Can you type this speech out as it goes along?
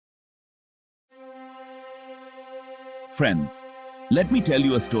Friends, let me tell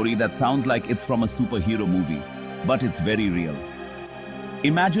you a story that sounds like it's from a superhero movie, but it's very real.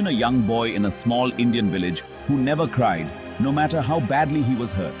 Imagine a young boy in a small Indian village who never cried, no matter how badly he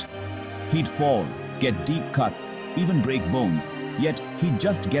was hurt. He'd fall, get deep cuts, even break bones, yet he'd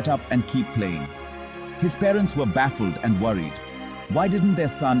just get up and keep playing. His parents were baffled and worried. Why didn't their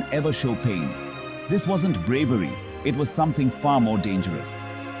son ever show pain? This wasn't bravery, it was something far more dangerous.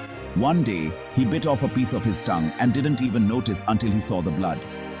 One day, he bit off a piece of his tongue and didn't even notice until he saw the blood.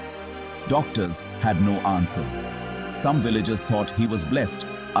 Doctors had no answers. Some villagers thought he was blessed,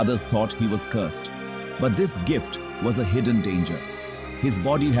 others thought he was cursed. But this gift was a hidden danger. His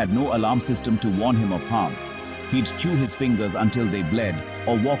body had no alarm system to warn him of harm. He'd chew his fingers until they bled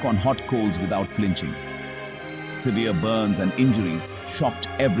or walk on hot coals without flinching. Severe burns and injuries shocked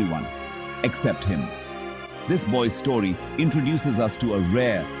everyone, except him. This boy's story introduces us to a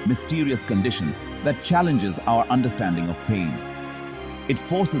rare, mysterious condition that challenges our understanding of pain. It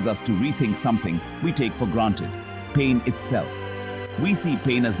forces us to rethink something we take for granted, pain itself. We see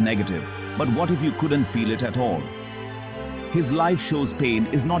pain as negative, but what if you couldn't feel it at all? His life shows pain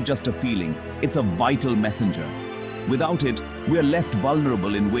is not just a feeling, it's a vital messenger. Without it, we are left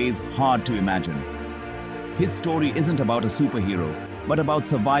vulnerable in ways hard to imagine. His story isn't about a superhero, but about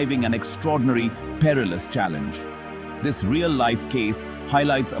surviving an extraordinary, perilous challenge. This real-life case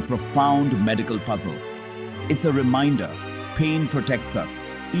highlights a profound medical puzzle. It's a reminder, pain protects us,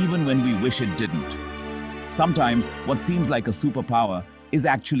 even when we wish it didn't. Sometimes, what seems like a superpower is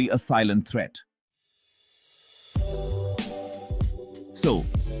actually a silent threat. So,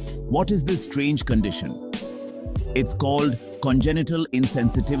 what is this strange condition? It's called congenital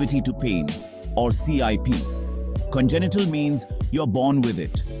insensitivity to pain, or CIP. Congenital means you're born with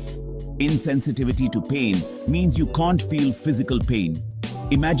it. Insensitivity to pain means you can't feel physical pain.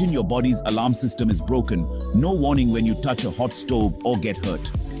 Imagine your body's alarm system is broken, no warning when you touch a hot stove or get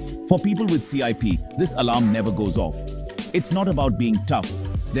hurt. For people with CIP, this alarm never goes off. It's not about being tough.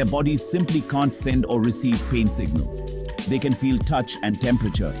 Their bodies simply can't send or receive pain signals. They can feel touch and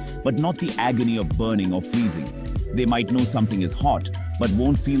temperature, but not the agony of burning or freezing. They might know something is hot, but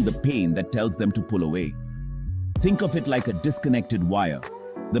won't feel the pain that tells them to pull away. Think of it like a disconnected wire.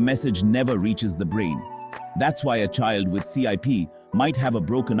 The message never reaches the brain. That's why a child with CIP might have a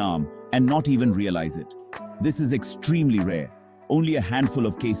broken arm and not even realize it. This is extremely rare, only a handful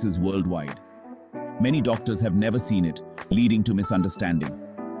of cases worldwide. Many doctors have never seen it, leading to misunderstanding.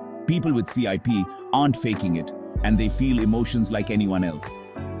 People with CIP aren't faking it, and they feel emotions like anyone else.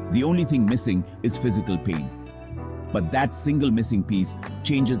 The only thing missing is physical pain. But that single missing piece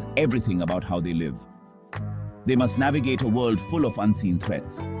changes everything about how they live. They must navigate a world full of unseen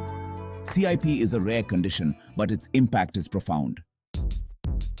threats. CIP is a rare condition, but its impact is profound.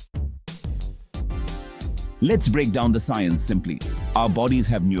 Let's break down the science simply. Our bodies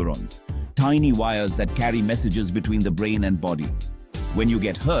have neurons, tiny wires that carry messages between the brain and body. When you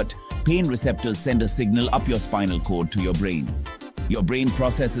get hurt, pain receptors send a signal up your spinal cord to your brain. Your brain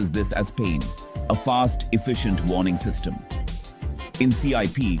processes this as pain, a fast, efficient warning system. In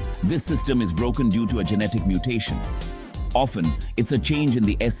CIP, this system is broken due to a genetic mutation. Often, it's a change in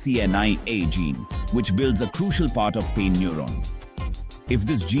the SCNIA gene, which builds a crucial part of pain neurons. If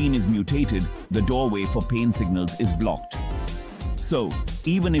this gene is mutated, the doorway for pain signals is blocked. So,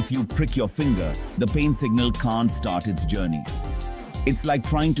 even if you prick your finger, the pain signal can't start its journey. It's like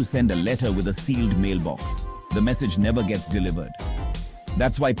trying to send a letter with a sealed mailbox. The message never gets delivered.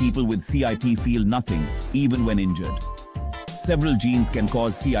 That's why people with CIP feel nothing, even when injured. Several genes can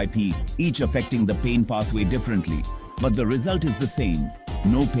cause CIP, each affecting the pain pathway differently, but the result is the same: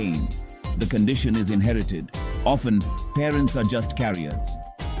 no pain. The condition is inherited. Often, parents are just carriers.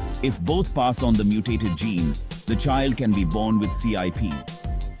 If both pass on the mutated gene, the child can be born with CIP.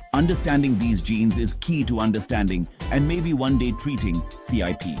 Understanding these genes is key to understanding and maybe one day treating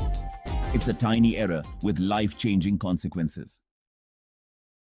CIP. It's a tiny error with life-changing consequences.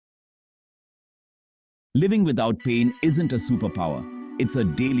 Living without pain isn't a superpower, it's a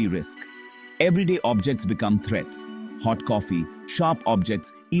daily risk. Everyday objects become threats: hot coffee, sharp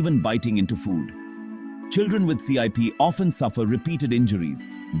objects, even biting into food. Children with CIP often suffer repeated injuries,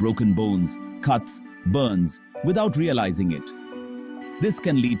 broken bones, cuts, burns, without realizing it. This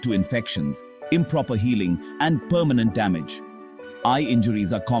can lead to infections, improper healing, and permanent damage. Eye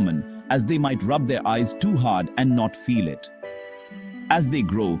injuries are common, as they might rub their eyes too hard and not feel it. As they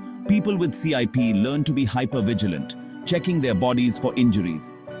grow, people with CIP learn to be hypervigilant, checking their bodies for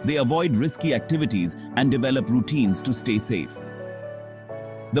injuries. They avoid risky activities and develop routines to stay safe.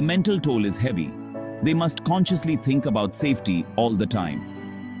 The mental toll is heavy. They must consciously think about safety all the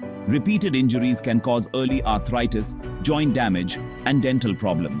time. Repeated injuries can cause early arthritis, joint damage, and dental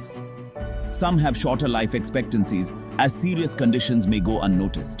problems. Some have shorter life expectancies as serious conditions may go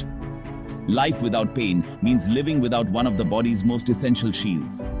unnoticed. Life without pain means living without one of the body's most essential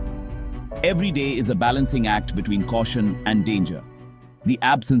shields. Every day is a balancing act between caution and danger. The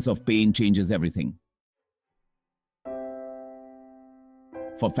absence of pain changes everything.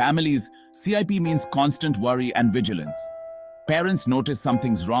 For families, CIP means constant worry and vigilance. Parents notice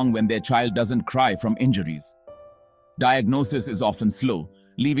something's wrong when their child doesn't cry from injuries. Diagnosis is often slow,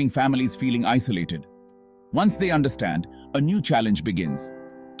 leaving families feeling isolated. Once they understand, a new challenge begins: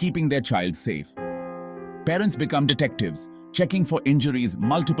 keeping their child safe. Parents become detectives, checking for injuries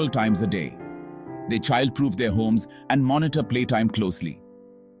multiple times a day. They child-proof their homes and monitor playtime closely.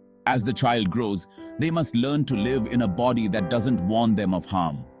 As the child grows, they must learn to live in a body that doesn't warn them of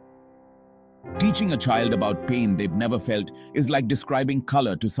harm. Teaching a child about pain they've never felt is like describing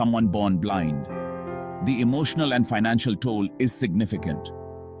color to someone born blind. The emotional and financial toll is significant.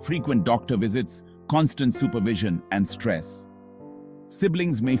 Frequent doctor visits, constant supervision, and stress.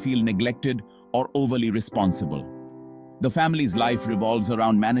 Siblings may feel neglected or overly responsible. The family's life revolves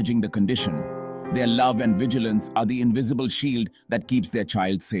around managing the condition. Their love and vigilance are the invisible shield that keeps their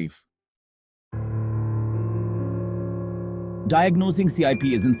child safe. Diagnosing CIP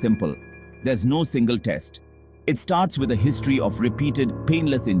isn't simple. There's no single test. It starts with a history of repeated,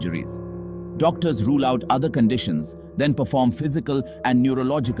 painless injuries. Doctors rule out other conditions, then perform physical and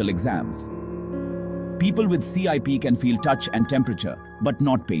neurological exams. People with CIP can feel touch and temperature, but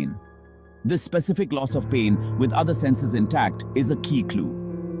not pain. This specific loss of pain with other senses intact is a key clue.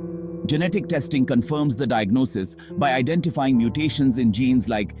 Genetic testing confirms the diagnosis by identifying mutations in genes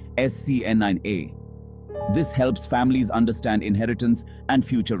like SCN9A. This helps families understand inheritance and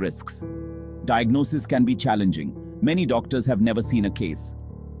future risks. Diagnosis can be challenging. Many doctors have never seen a case.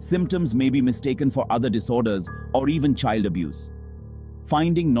 Symptoms may be mistaken for other disorders or even child abuse.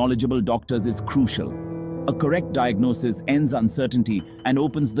 Finding knowledgeable doctors is crucial. A correct diagnosis ends uncertainty and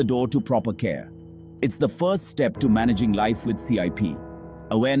opens the door to proper care. It's the first step to managing life with CIP.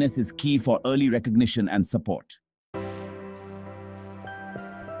 Awareness is key for early recognition and support.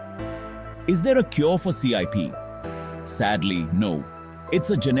 Is there a cure for CIP? Sadly, no.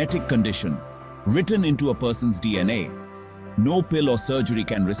 It's a genetic condition, written into a person's DNA. No pill or surgery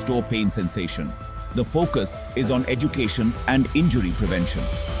can restore pain sensation. The focus is on education and injury prevention.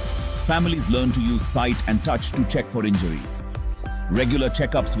 Families learn to use sight and touch to check for injuries. Regular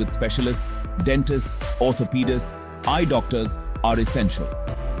checkups with specialists, dentists, orthopedists, eye doctors are essential.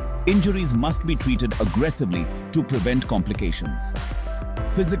 Injuries must be treated aggressively to prevent complications.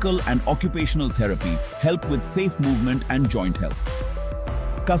 Physical and occupational therapy help with safe movement and joint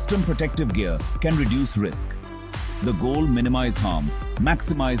health. Custom protective gear can reduce risk. The goal: minimize harm,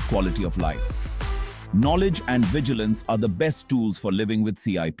 maximize quality of life. Knowledge and vigilance are the best tools for living with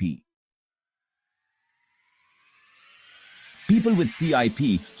CIP. People with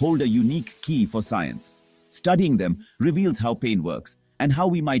CIP hold a unique key for science. Studying them reveals how pain works and how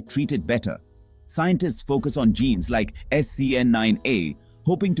we might treat it better. Scientists focus on genes like SCN9A,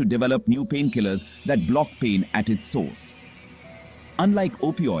 hoping to develop new painkillers that block pain at its source. Unlike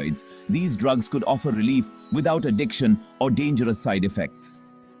opioids, these drugs could offer relief without addiction or dangerous side effects.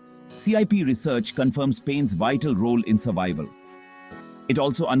 CIP research confirms pain's vital role in survival. It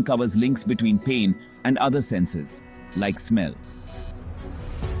also uncovers links between pain and other senses, like smell.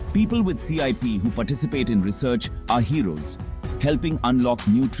 People with CIP who participate in research are heroes, helping unlock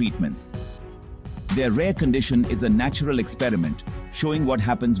new treatments. Their rare condition is a natural experiment, showing what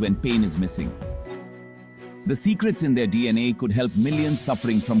happens when pain is missing. The secrets in their DNA could help millions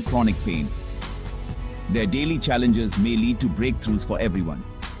suffering from chronic pain. Their daily challenges may lead to breakthroughs for everyone.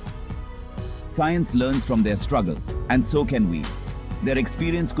 Science learns from their struggle, and so can we. Their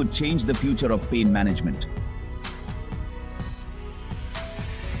experience could change the future of pain management.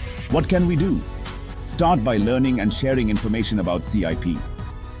 What can we do? Start by learning and sharing information about CIP.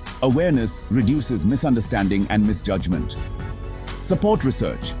 Awareness reduces misunderstanding and misjudgment. Support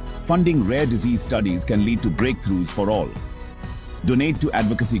research. Funding rare disease studies can lead to breakthroughs for all. Donate to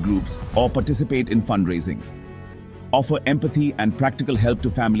advocacy groups or participate in fundraising. Offer empathy and practical help to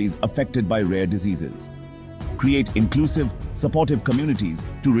families affected by rare diseases. Create inclusive, supportive communities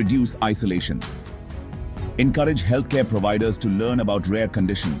to reduce isolation. Encourage healthcare providers to learn about rare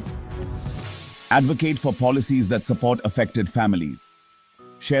conditions. Advocate for policies that support affected families.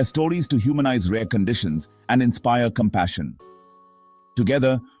 Share stories to humanize rare conditions and inspire compassion.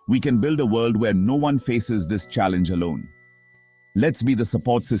 Together, we can build a world where no one faces this challenge alone. Let's be the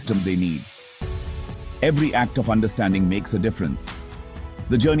support system they need. Every act of understanding makes a difference.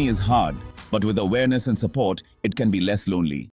 The journey is hard, but with awareness and support, it can be less lonely.